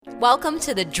Welcome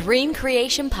to the Dream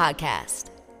Creation Podcast,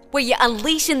 where you're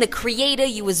unleashing the creator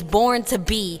you was born to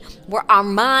be, where our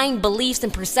mind, beliefs,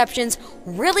 and perceptions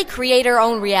really create our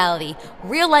own reality,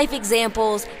 real life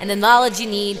examples, and the knowledge you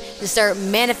need to start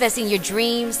manifesting your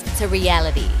dreams to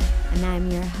reality. And I'm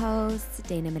your host,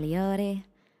 Dana Migliore.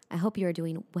 I hope you are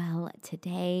doing well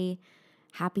today.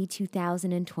 Happy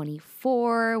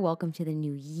 2024. Welcome to the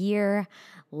new year.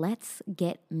 Let's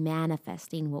get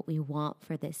manifesting what we want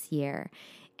for this year.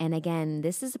 And again,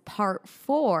 this is part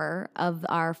 4 of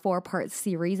our 4-part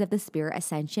series of the Spirit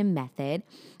Ascension Method.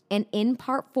 And in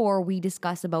part 4, we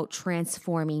discuss about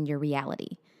transforming your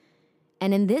reality.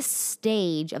 And in this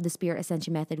stage of the Spirit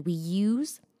Ascension Method, we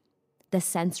use the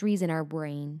sensories in our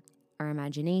brain, our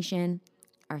imagination,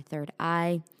 our third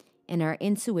eye, and our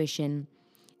intuition,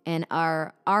 and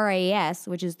our RAS,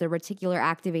 which is the reticular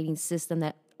activating system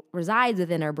that resides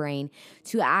within our brain,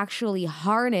 to actually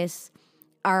harness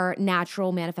our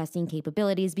natural manifesting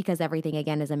capabilities, because everything,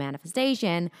 again, is a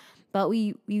manifestation. But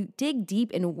we dig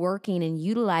deep in working and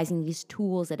utilizing these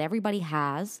tools that everybody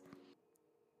has.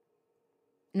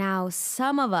 Now,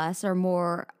 some of us are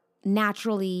more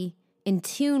naturally in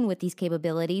tune with these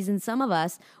capabilities, and some of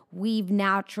us, we've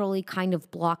naturally kind of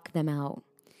blocked them out.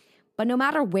 But no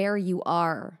matter where you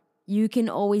are, you can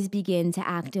always begin to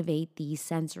activate these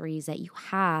sensories that you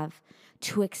have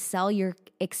to excel your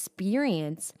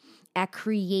experience at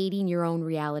creating your own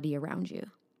reality around you.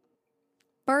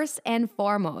 First and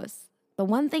foremost, the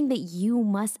one thing that you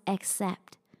must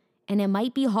accept, and it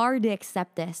might be hard to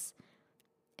accept this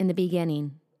in the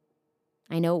beginning.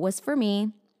 I know it was for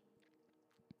me,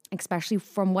 especially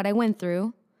from what I went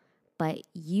through, but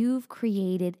you've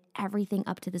created everything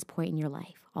up to this point in your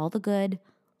life. All the good,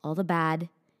 all the bad,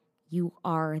 you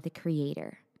are the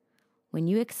creator. When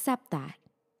you accept that,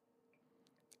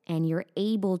 and you're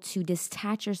able to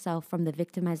detach yourself from the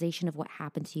victimization of what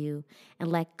happened to you and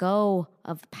let go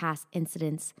of past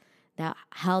incidents that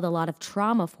held a lot of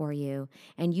trauma for you,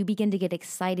 and you begin to get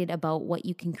excited about what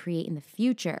you can create in the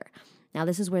future. Now,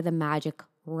 this is where the magic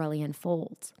really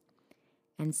unfolds.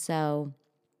 And so,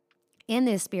 in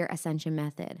this Spirit Ascension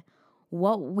Method,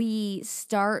 what we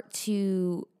start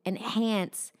to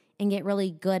enhance and get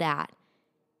really good at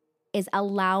is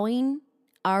allowing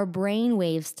our brain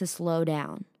waves to slow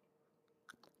down.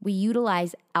 We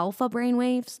utilize alpha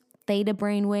brainwaves, theta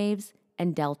brainwaves,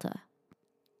 and delta.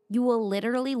 You will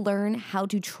literally learn how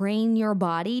to train your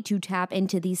body to tap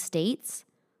into these states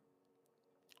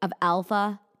of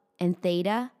alpha and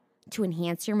theta to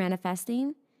enhance your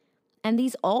manifesting. And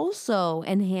these also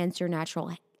enhance your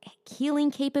natural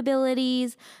healing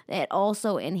capabilities. It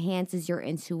also enhances your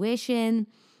intuition.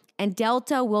 And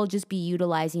delta will just be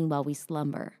utilizing while we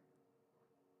slumber.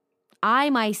 I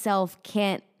myself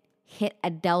can't hit a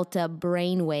delta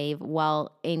brainwave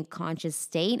while in conscious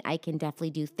state. I can definitely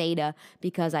do theta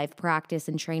because I've practiced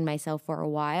and trained myself for a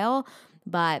while,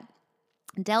 but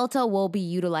delta will be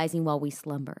utilizing while we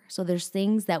slumber. So there's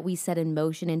things that we set in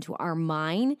motion into our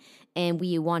mind and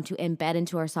we want to embed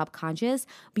into our subconscious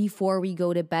before we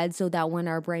go to bed, so that when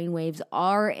our brainwaves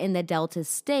are in the delta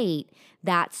state,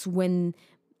 that's when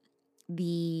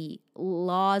the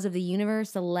laws of the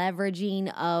universe, the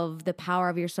leveraging of the power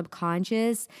of your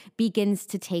subconscious begins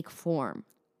to take form.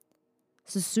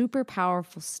 So super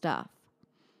powerful stuff.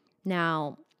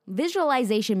 Now,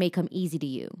 visualization may come easy to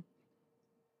you.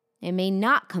 It may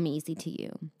not come easy to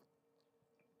you.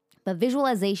 But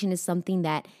visualization is something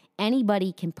that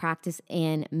anybody can practice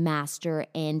and master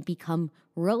and become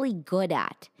really good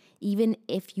at, even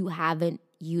if you haven't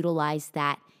utilized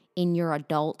that in your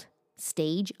adult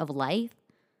stage of life,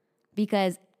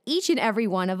 because each and every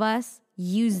one of us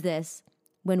used this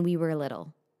when we were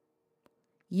little.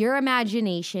 Your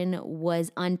imagination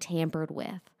was untampered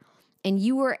with, and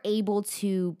you were able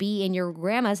to be in your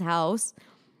grandma's house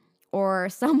or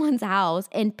someone's house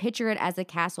and picture it as a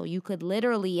castle. You could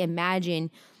literally imagine.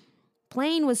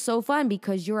 Playing was so fun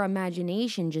because your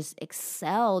imagination just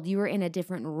excelled. You were in a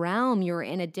different realm. You were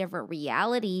in a different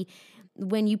reality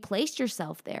when you placed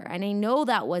yourself there. And I know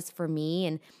that was for me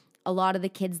and a lot of the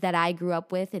kids that I grew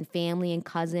up with and family and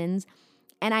cousins.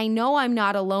 And I know I'm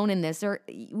not alone in this. Or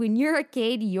when you're a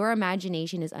kid, your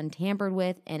imagination is untampered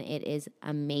with, and it is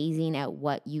amazing at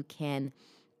what you can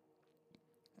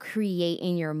create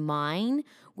in your mind,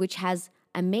 which has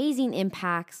amazing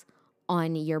impacts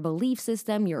on your belief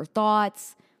system, your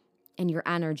thoughts, and your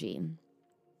energy.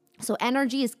 So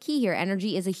energy is key here.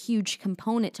 Energy is a huge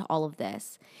component to all of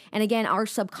this. And again, our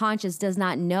subconscious does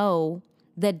not know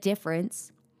the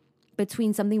difference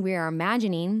between something we are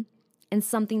imagining and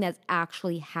something that's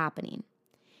actually happening.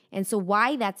 And so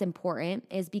why that's important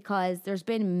is because there's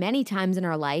been many times in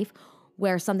our life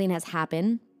where something has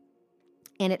happened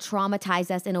and it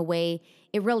traumatized us in a way,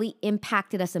 it really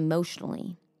impacted us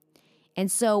emotionally.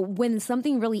 And so when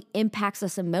something really impacts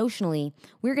us emotionally,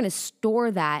 we're going to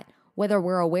store that, whether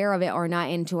we're aware of it or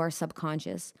not, into our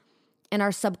subconscious. And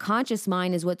our subconscious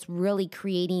mind is what's really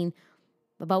creating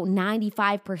about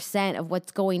 95% of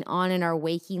what's going on in our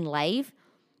waking life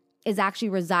is actually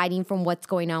residing from what's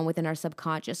going on within our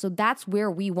subconscious. So that's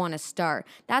where we want to start.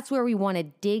 That's where we want to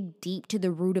dig deep to the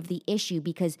root of the issue,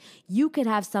 because you could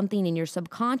have something in your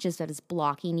subconscious that is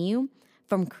blocking you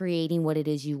from creating what it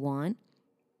is you want.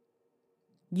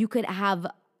 You could have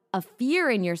a fear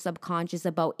in your subconscious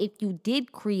about if you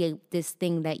did create this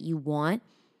thing that you want,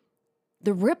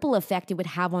 the ripple effect it would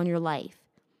have on your life,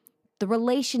 the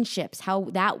relationships, how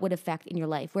that would affect in your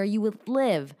life, where you would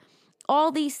live.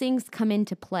 All these things come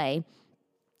into play,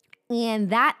 and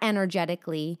that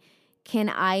energetically can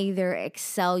either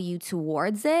excel you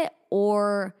towards it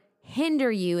or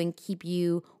hinder you and keep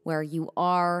you where you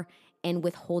are and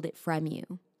withhold it from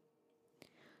you.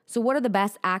 So what are the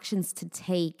best actions to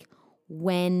take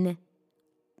when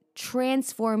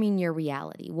transforming your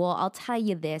reality? Well, I'll tell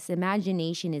you this.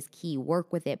 Imagination is key.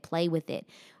 Work with it. Play with it.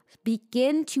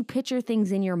 Begin to picture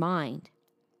things in your mind.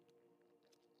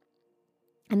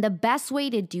 And the best way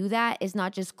to do that is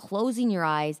not just closing your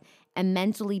eyes and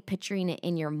mentally picturing it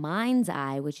in your mind's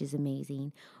eye, which is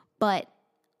amazing, but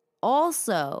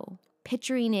also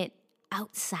picturing it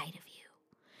outside of you.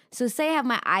 So say I have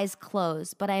my eyes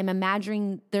closed, but I am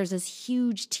imagining there's this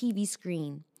huge TV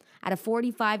screen at a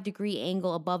 45-degree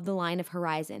angle above the line of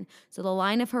horizon. So the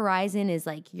line of horizon is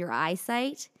like your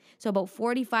eyesight. So about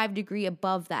 45 degree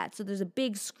above that. So there's a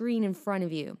big screen in front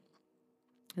of you.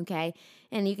 Okay.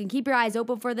 And you can keep your eyes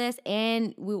open for this,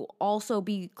 and we'll also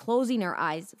be closing our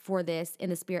eyes for this in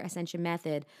the Spirit Ascension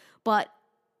method. But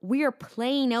we are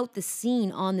playing out the scene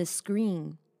on the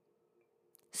screen.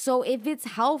 So if it's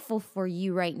helpful for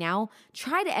you right now,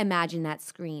 try to imagine that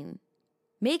screen.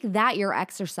 Make that your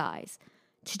exercise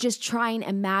to just try and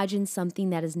imagine something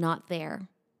that is not there.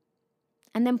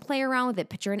 And then play around with it.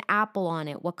 Picture an apple on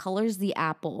it. What color is the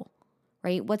apple?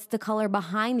 Right? What's the color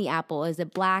behind the apple? Is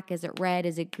it black? Is it red?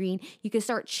 Is it green? You can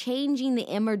start changing the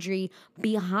imagery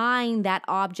behind that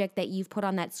object that you've put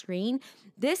on that screen.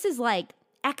 This is like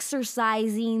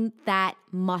exercising that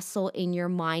muscle in your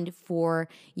mind for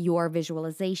your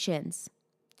visualizations.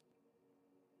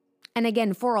 And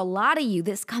again, for a lot of you,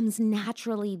 this comes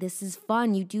naturally. This is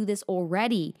fun. You do this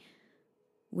already,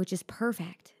 which is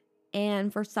perfect.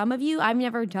 And for some of you, I've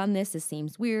never done this. This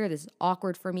seems weird. This is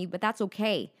awkward for me, but that's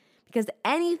okay. Because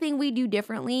anything we do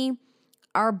differently,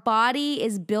 our body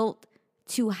is built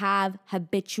to have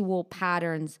habitual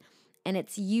patterns, and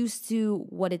it's used to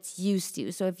what it's used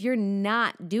to. So if you're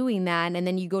not doing that and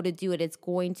then you go to do it, it's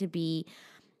going to be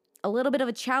a little bit of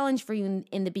a challenge for you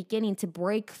in the beginning to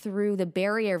break through the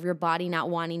barrier of your body not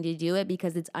wanting to do it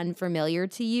because it's unfamiliar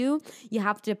to you. You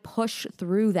have to push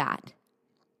through that.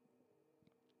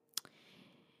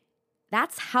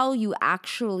 That's how you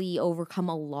actually overcome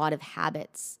a lot of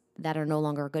habits that are no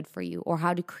longer good for you, or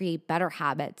how to create better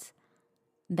habits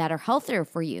that are healthier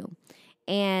for you.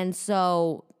 And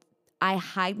so I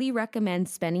highly recommend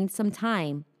spending some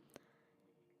time,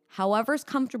 however's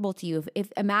comfortable to you.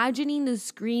 If imagining the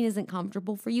screen isn't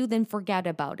comfortable for you, then forget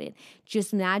about it.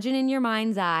 Just imagine in your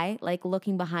mind's eye, like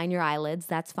looking behind your eyelids.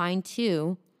 That's fine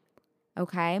too.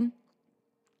 Okay?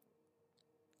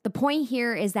 The point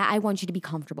here is that I want you to be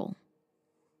comfortable.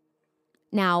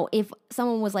 Now, if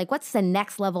someone was like, what's the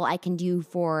next level I can do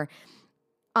for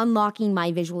unlocking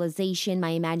my visualization, my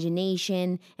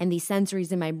imagination, and these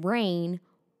sensories in my brain,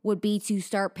 would be to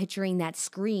start picturing that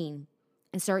screen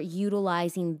and start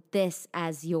utilizing this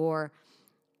as your,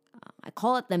 I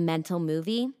call it the mental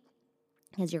movie,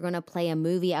 because you're going to play a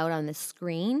movie out on the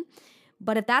screen.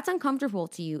 But if that's uncomfortable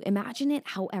to you, imagine it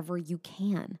however you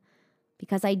can,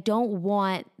 because I don't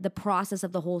want the process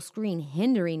of the whole screen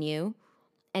hindering you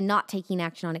and not taking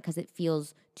action on it because it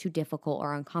feels too difficult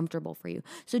or uncomfortable for you.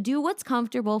 So do what's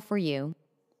comfortable for you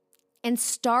and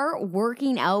start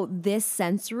working out this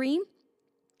sensory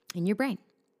in your brain.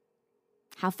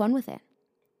 Have fun with it.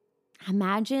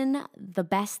 Imagine the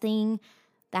best thing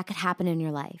that could happen in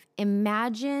your life.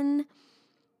 Imagine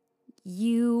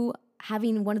you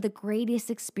having one of the greatest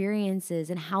experiences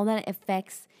and how that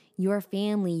affects your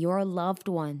family, your loved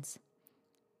ones.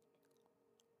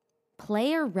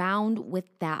 Play around with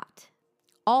that.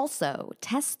 Also,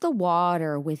 test the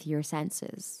water with your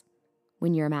senses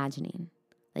when you're imagining.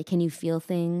 Like, can you feel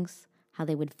things? How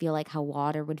they would feel, like how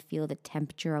water would feel, the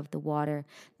temperature of the water,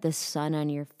 the sun on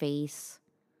your face,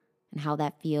 and how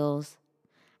that feels.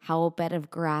 How a bed of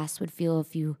grass would feel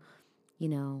if you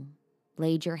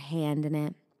laid your hand in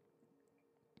it.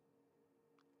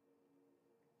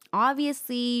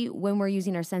 Obviously, when we're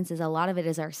using our senses, a lot of it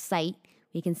is our sight.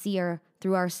 We can see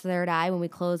through our third eye. When we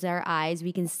close our eyes,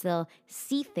 we can still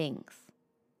see things,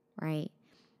 right?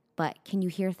 But can you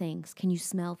hear things? Can you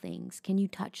smell things? Can you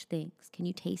touch things? Can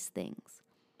you taste things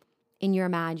in your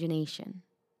imagination?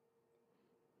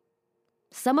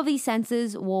 Some of these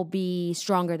senses will be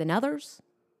stronger than others.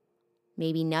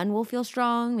 Maybe none will feel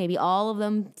strong. Maybe all of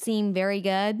them seem very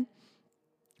good.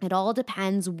 It all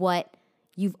depends what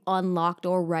you've unlocked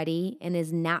already and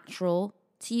is natural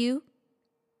to you.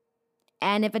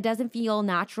 And if it doesn't feel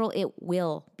natural, it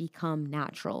will become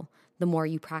natural the more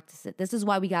you practice it. This is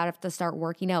why we got to start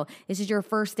working out. This is your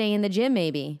first day in the gym,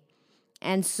 maybe.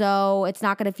 And so it's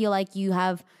not going to feel like you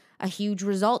have a huge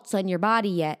results on your body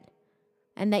yet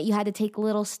and that you had to take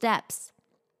little steps.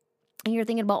 And you're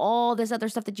thinking about all this other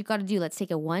stuff that you got to do. Let's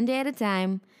take it one day at a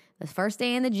time. The first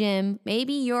day in the gym,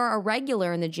 maybe you're a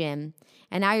regular in the gym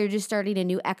and now you're just starting a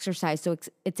new exercise. So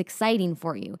it's exciting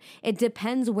for you. It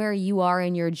depends where you are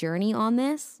in your journey on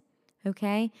this,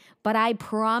 okay? But I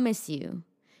promise you,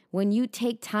 when you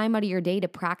take time out of your day to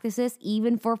practice this,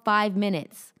 even for 5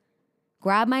 minutes,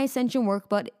 grab my Ascension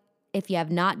workbook. If you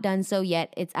have not done so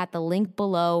yet, it's at the link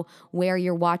below where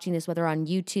you're watching this, whether on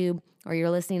YouTube or you're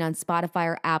listening on Spotify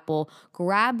or Apple.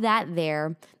 Grab that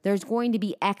there. There's going to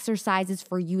be exercises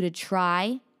for you to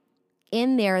try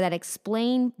in there that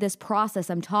explain this process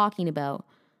I'm talking about.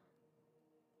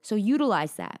 So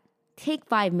utilize that. Take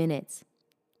 5 minutes.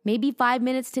 Maybe 5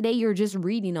 minutes today, you're just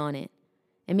reading on it.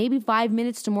 And maybe 5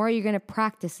 minutes tomorrow, you're going to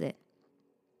practice it.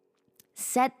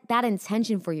 Set that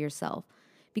intention for yourself.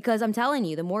 Because I'm telling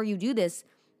you, the more you do this,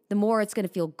 the more it's going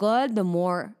to feel good, the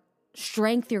more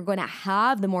strength you're going to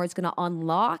have, the more it's going to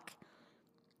unlock.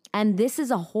 And this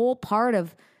is a whole part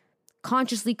of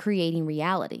consciously creating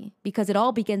reality, because it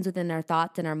all begins within our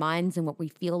thoughts and our minds and what we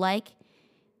feel like.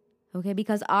 Okay,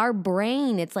 because our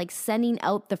brain, it's like sending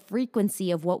out the frequency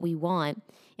of what we want.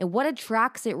 And what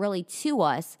attracts it really to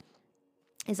us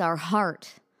is our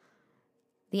heart.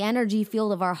 The energy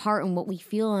field of our heart and what we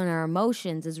feel in our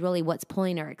emotions is really what's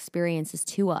pulling our experiences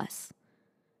to us.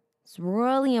 It's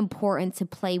really important to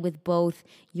play with both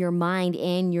your mind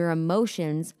and your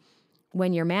emotions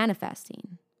when you're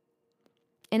manifesting.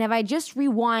 And if I just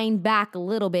rewind back a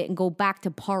little bit and go back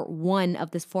to part 1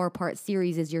 of this 4-part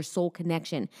series is your soul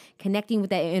connection, connecting with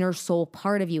that inner soul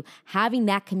part of you, having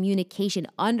that communication,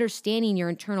 understanding your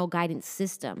internal guidance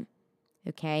system,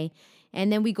 okay? And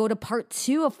then we go to part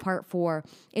 2 of part 4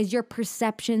 is your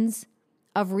perceptions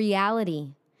of reality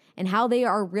and how they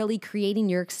are really creating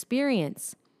your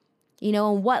experience. You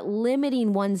know, and what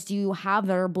limiting ones do you have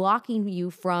that are blocking you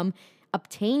from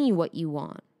obtaining what you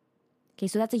want? Okay,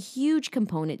 so that's a huge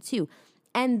component too.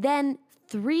 And then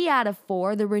 3 out of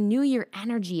 4, the renew your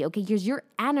energy, okay? Because your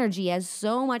energy has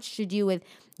so much to do with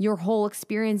your whole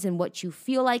experience and what you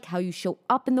feel like, how you show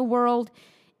up in the world.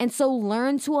 And so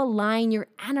learn to align your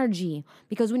energy,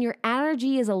 because when your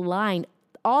energy is aligned,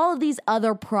 all of these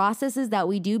other processes that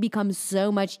we do become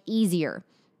so much easier.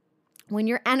 When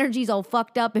your energy's all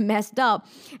fucked up and messed up,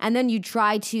 and then you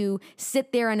try to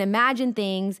sit there and imagine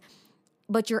things,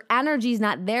 but your energy's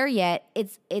not there yet,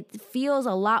 it feels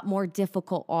a lot more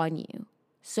difficult on you.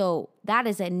 So that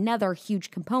is another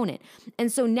huge component.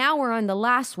 And so now we're on the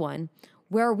last one,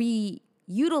 where we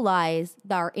utilize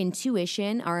our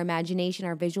intuition, our imagination,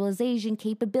 our visualization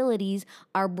capabilities,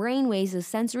 our brain waves, the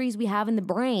sensories we have in the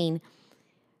brain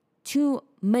to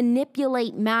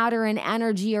manipulate matter and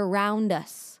energy around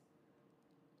us.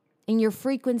 And your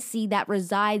frequency that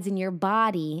resides in your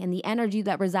body and the energy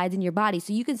that resides in your body.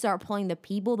 So you can start pulling the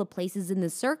people, the places, and the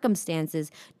circumstances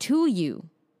to you.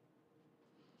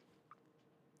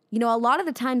 You know, a lot of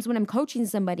the times when I'm coaching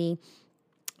somebody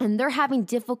and they're having a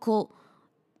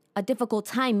difficult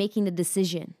time making a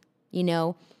decision, you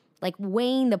know, like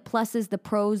weighing the pluses, the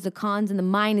pros, the cons, and the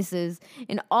minuses,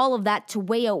 and all of that to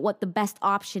weigh out what the best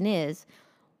option is.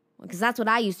 Because that's what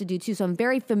I used to do too. So I'm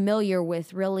very familiar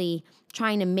with really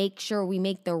trying to make sure we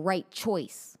make the right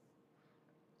choice.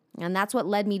 And that's what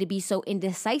led me to be so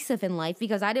indecisive in life,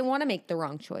 because I didn't want to make the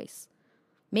wrong choice.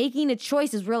 Making a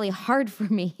choice is really hard for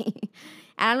me.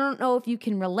 And I don't know if you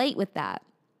can relate with that.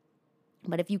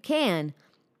 But if you can,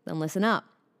 then listen up.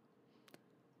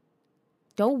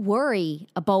 Don't worry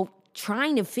about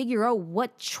trying to figure out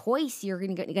what choice you're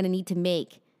going to need to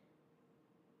make.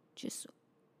 Just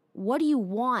what do you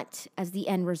want as the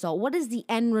end result? What is the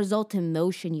end result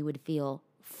emotion you would feel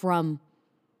from,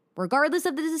 regardless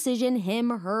of the decision, him,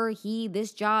 her, he,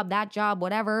 this job, that job,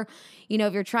 whatever. You know,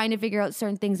 if you're trying to figure out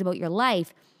certain things about your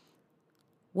life,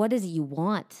 what is it you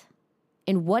want?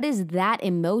 And what is that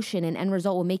emotion and end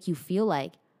result will make you feel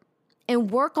like? And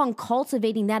work on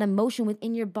cultivating that emotion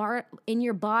within your in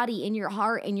your body, in your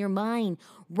heart, in your mind,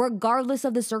 regardless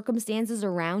of the circumstances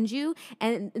around you.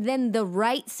 And then the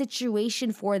right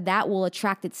situation for that will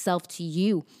attract itself to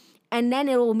you. And then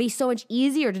it will be so much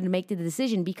easier to make the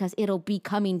decision because it'll be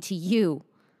coming to you.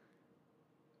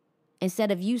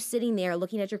 Instead of you sitting there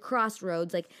looking at your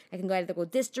crossroads, like I can either go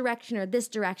this direction or this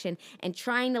direction and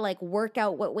trying to like work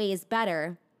out what way is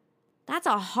better. That's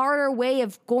a harder way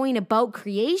of going about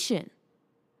creation.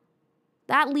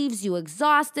 That leaves you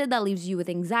exhausted. That leaves you with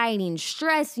anxiety and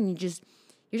stress, and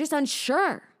you're just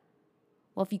unsure.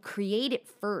 Well, if you create it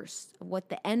first of what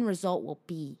the end result will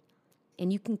be,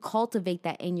 and you can cultivate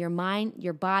that in your mind,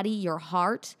 your body, your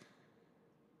heart,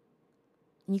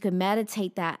 and you can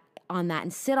meditate on that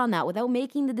and sit on that without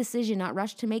making the decision, not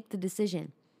rush to make the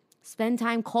decision. Spend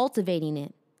time cultivating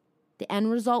it. The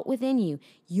end result within you,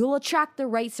 you'll attract the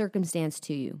right circumstance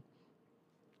to you.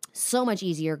 So much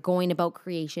easier going about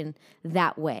creation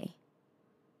that way.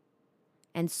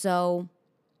 And so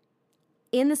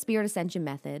in the Spirit Ascension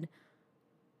Method,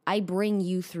 I bring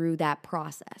you through that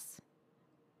process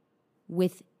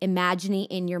with imagining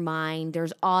in your mind.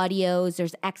 There's audios,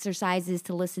 there's exercises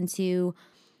to listen to.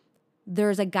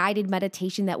 There's a guided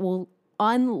meditation that will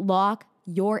unlock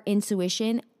your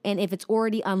intuition. And if it's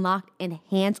already unlocked,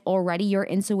 enhance already your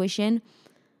intuition,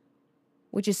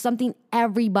 which is something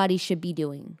everybody should be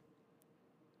doing.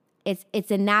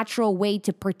 It's a natural way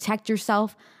to protect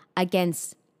yourself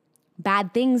against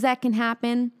bad things that can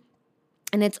happen.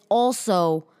 And it's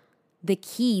also the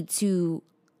key to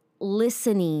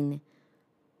listening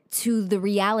to the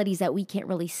realities that we can't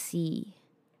really see.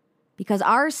 Because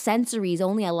our sensories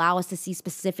only allow us to see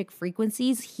specific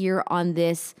frequencies here on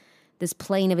this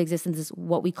plane of existence, is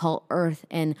what we call Earth,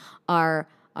 and our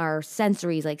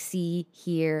sensories like see,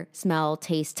 hear, smell,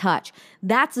 taste, touch.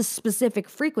 That's a specific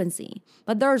frequency.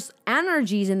 But there's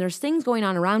energies and there's things going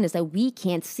on around us that we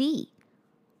can't see.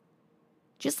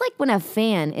 Just like when a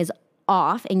fan is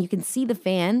off and you can see the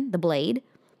fan, the blade,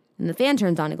 and the fan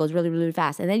turns on, it goes really, really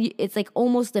fast. And then it's like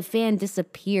almost the fan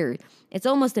disappeared. It's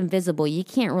almost invisible. You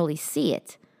can't really see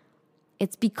it.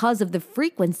 It's because of the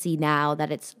frequency now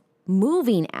that it's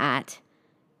moving at,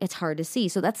 it's hard to see.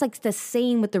 So that's like the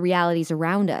same with the realities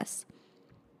around us.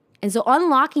 And so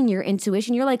unlocking your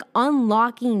intuition, you're like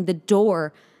unlocking the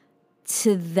door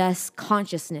to this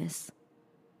consciousness.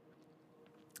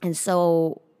 And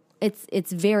so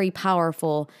it's very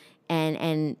powerful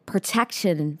and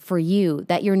protection for you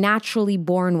that you're naturally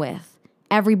born with.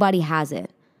 Everybody has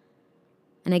it.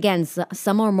 And again,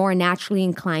 some are more naturally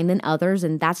inclined than others,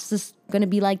 and that's just going to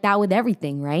be like that with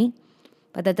everything, right?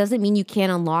 But that doesn't mean you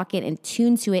can't unlock it and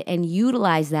tune to it and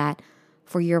utilize that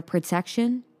for your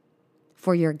protection,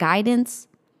 for your guidance,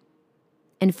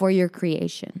 and for your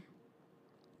creation.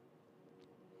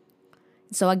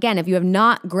 So again, if you have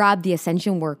not grabbed the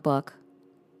Ascension Workbook,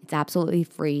 it's absolutely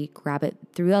free. Grab it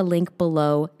through a link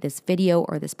below this video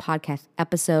or this podcast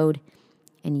episode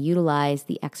and utilize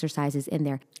the exercises in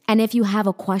there. And if you have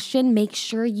a question, make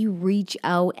sure you reach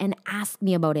out and ask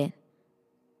me about it.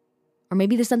 Or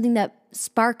maybe there's something that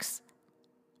sparks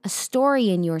a story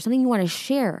in you or something you want to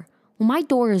share. Well, my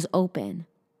door is open.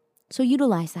 So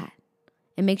utilize that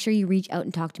and make sure you reach out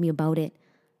and talk to me about it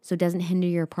so it doesn't hinder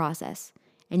your process.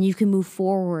 And you can move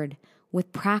forward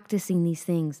with practicing these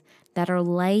things that are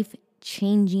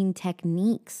life-changing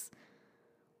techniques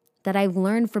that I've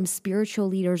learned from spiritual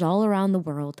leaders all around the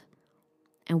world,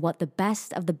 and what the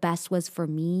best of the best was for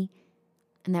me,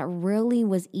 and that really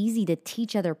was easy to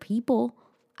teach other people.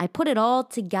 I put it all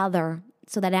together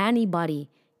so that anybody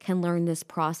can learn this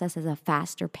process at a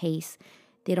faster pace.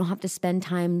 They don't have to spend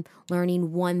time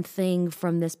learning one thing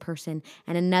from this person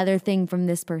and another thing from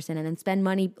this person and then spend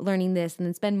money learning this and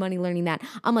then spend money learning that.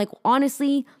 I'm like,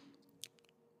 honestly,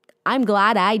 I'm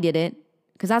glad I did it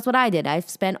because that's what I did. I've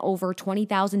spent over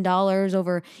 $20,000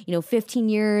 over, 15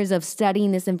 years of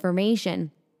studying this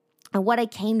information. And what I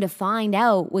came to find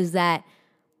out was that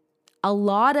a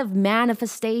lot of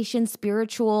manifestation,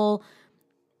 spiritual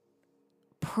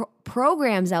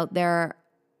programs out there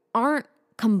aren't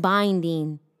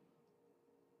combining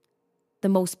the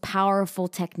most powerful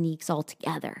techniques all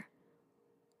together,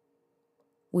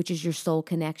 which is your soul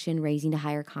connection, raising to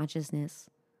higher consciousness,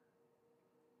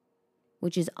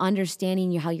 which is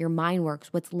understanding how your mind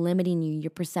works, what's limiting you, your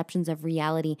perceptions of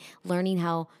reality, learning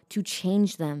how to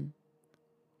change them,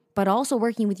 but also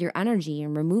working with your energy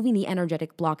and removing the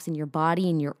energetic blocks in your body,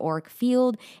 in your auric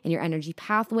field, and your energy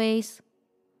pathways.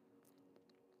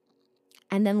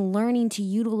 and then learning to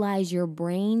utilize your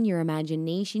brain, your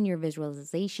imagination, your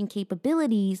visualization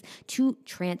capabilities to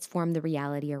transform the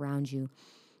reality around you.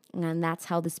 And that's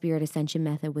how the Spirit Ascension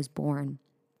Method was born.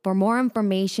 For more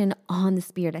information on the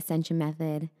Spirit Ascension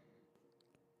Method,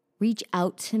 reach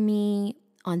out to me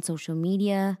on social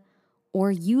media or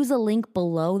use a link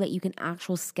below that you can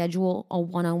actually schedule a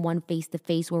one-on-one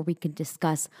face-to-face where we can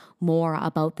discuss more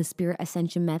about the Spirit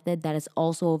Ascension Method. That is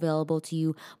also available to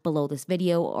you below this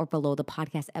video or below the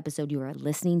podcast episode you are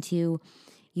listening to.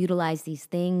 Utilize these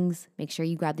things. Make sure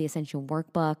you grab the Ascension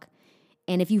Workbook.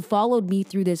 And if you followed me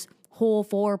through this whole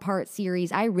 4-part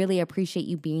series, I really appreciate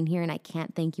you being here and I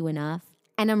can't thank you enough.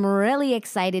 And I'm really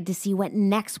excited to see what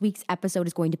next week's episode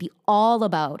is going to be all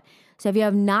about. So if you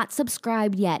have not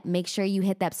subscribed yet, make sure you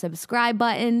hit that subscribe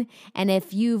button. And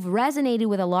if you've resonated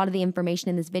with a lot of the information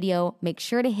in this video, make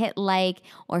sure to hit like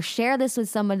or share this with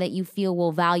someone that you feel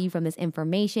will value from this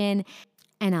information.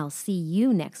 And I'll see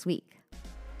you next week.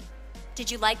 Did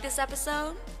you like this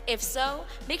episode? If so,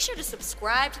 make sure to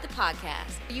subscribe to the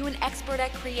podcast. Are you an expert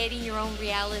at creating your own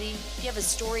reality? Do you have a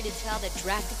story to tell that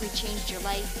drastically changed your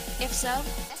life? If so,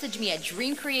 message me at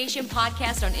Dream Creation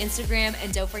Podcast on Instagram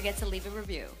and don't forget to leave a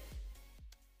review.